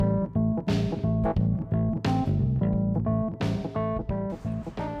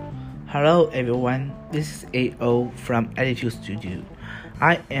Hello everyone, this is AO from Attitude Studio.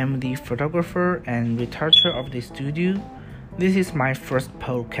 I am the photographer and retoucher of the studio. This is my first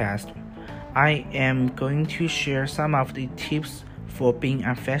podcast. I am going to share some of the tips for being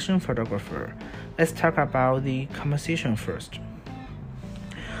a fashion photographer. Let's talk about the composition first.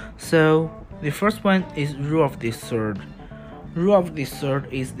 So, the first one is rule of the third. Rule of the third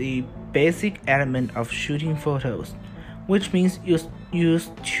is the basic element of shooting photos, which means use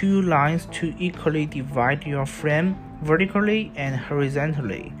two lines to equally divide your frame vertically and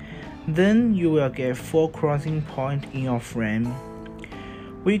horizontally. Then you will get 4 crossing points in your frame.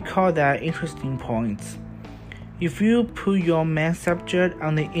 We call that interesting points. If you put your main subject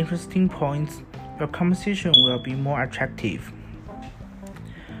on the interesting points, your composition will be more attractive.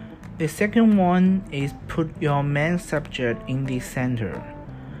 The second one is put your main subject in the center.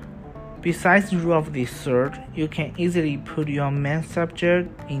 Besides the rule of the third, you can easily put your main subject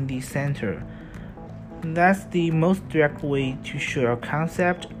in the center. That's the most direct way to show your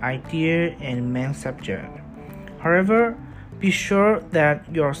concept, idea, and main subject. However, be sure that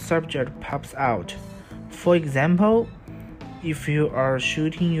your subject pops out. For example, if you are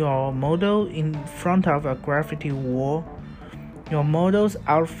shooting your model in front of a graffiti wall, your model's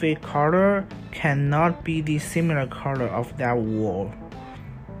outfit color cannot be the similar color of that wall.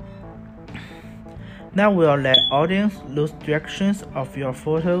 That will let audience lose directions of your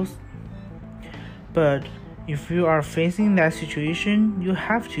photos. But if you are facing that situation, you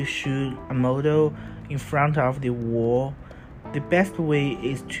have to shoot a model in front of the wall. The best way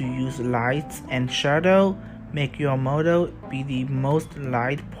is to use lights and shadow, make your model be the most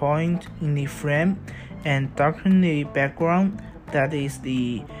light point in the frame, and darken the background. That is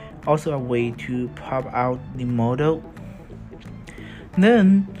also a way to pop out the model.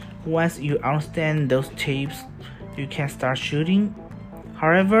 Then, once you understand those tips, you can start shooting.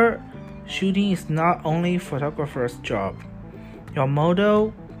 However, shooting is not only photographer's job. Your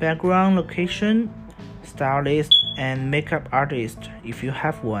model, background location, stylist, and makeup artist, if you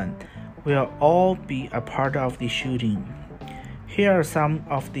have one, will all be a part of the shooting. Here are some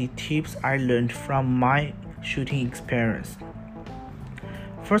of the tips I learned from my shooting experience.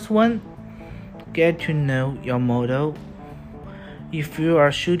 First one, get to know your model. If you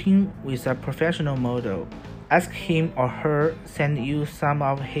are shooting with a professional model, ask him or her send you some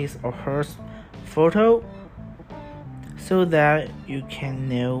of his or her photo so that you can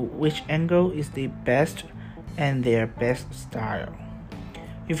know which angle is the best and their best style.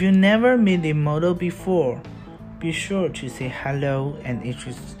 If you never met the model before, be sure to say hello and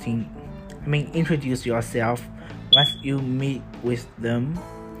introduce yourself once you meet with them.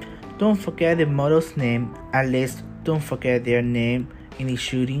 Don't forget the model's name, at least don't forget their name in the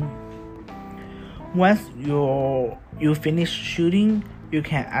shooting. Once you finish shooting, you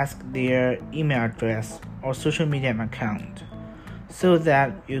can ask their email address or social media account so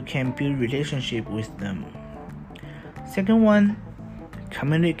that you can build relationship with them. Second one,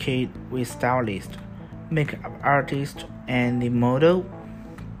 communicate with stylist, makeup artist, and the model.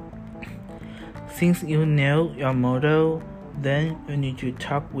 Since you know your model, then you need to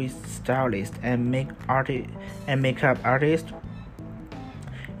talk with stylist and makeup artist.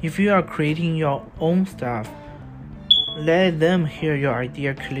 If you are creating your own stuff, let them hear your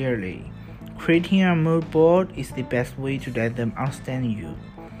idea clearly. Creating a mood board is the best way to let them understand you.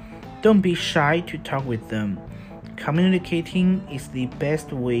 Don't be shy to talk with them. Communicating is the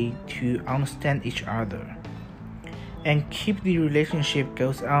best way to understand each other and keep the relationship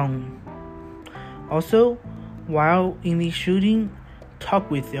goes on. Also, while in the shooting, talk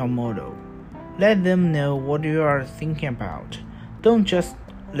with your model. Let them know what you are thinking about. Don't just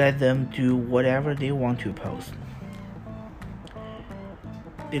let them do whatever they want to post.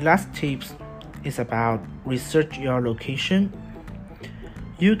 The last tip is about research your location.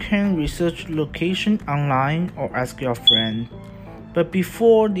 You can research location online or ask your friend. But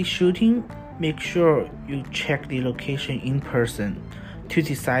before the shooting, make sure you check the location in person to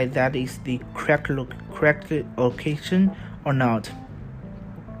decide that is the correct location or not.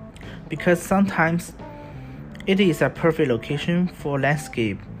 Because sometimes it is a perfect location for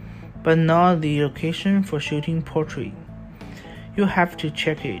landscape, but not the location for shooting portrait. You have to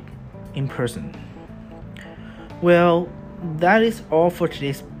check it in person. Well, that is all for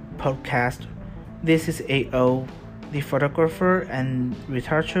today's podcast. This is AO, the photographer and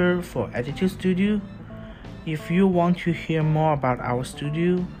retoucher for Attitude Studio. If you want to hear more about our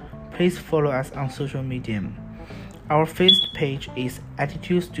studio, please follow us on social media. Our Facebook page is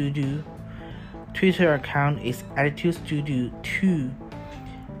Attitude Studio, Twitter account is Attitude Studio 2,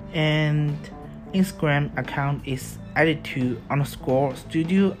 and Instagram account is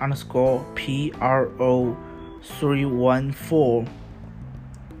attitude_studio_pro314.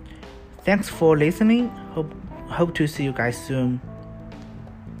 Thanks for listening. Hope to see you guys soon.